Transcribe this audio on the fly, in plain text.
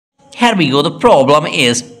here we go. The problem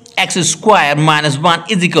is x square minus 1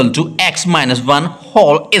 is equal to x minus 1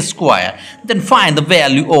 whole square. Then find the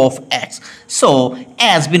value of x. So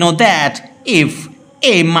as we know that if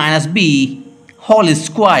a minus b whole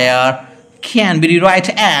square can be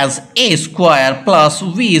rewritten as a square plus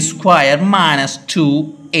v square minus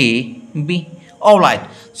 2ab. Alright,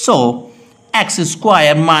 so x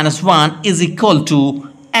square minus 1 is equal to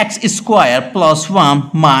x square plus 1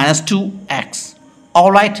 minus 2x.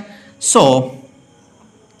 Alright, so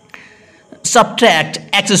subtract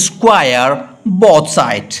x square both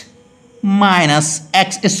sides, minus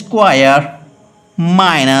x square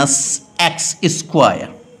minus x square.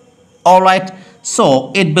 Alright,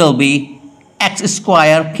 so it will be x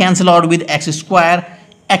square cancel out with x square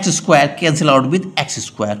cancel out with x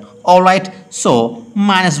square. Alright, so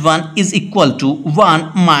minus 1 is equal to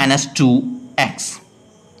 1 minus 2x.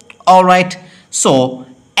 Alright, so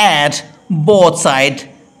add both sides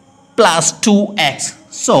plus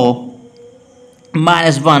 2x. So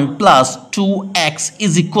minus 1 plus 2x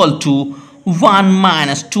is equal to 1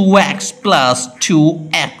 minus 2x plus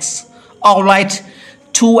 2x. Alright,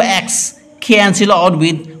 2x cancel out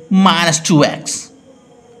with minus 2x.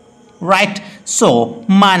 Right, so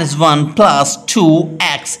minus 1 plus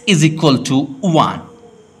 2x is equal to 1.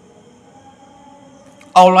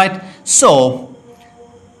 Alright, so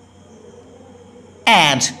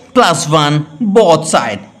add plus 1 both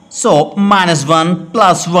sides. So minus 1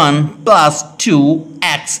 plus 1 plus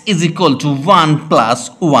 2x is equal to 1 plus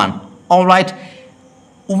 1. Alright,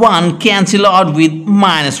 1 cancel out with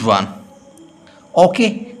minus 1.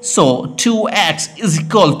 Okay, so 2x is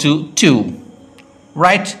equal to 2.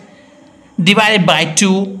 Right, divided by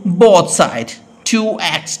 2 both sides.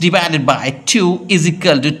 2x divided by 2 is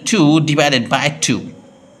equal to 2 divided by 2.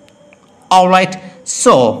 Alright,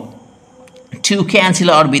 so 2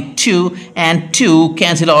 cancel out with 2 and 2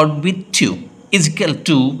 cancel out with 2 is equal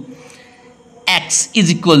to x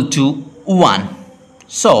is equal to 1.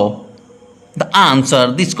 So the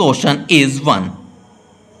answer this question is 1.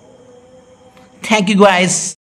 Thank you guys.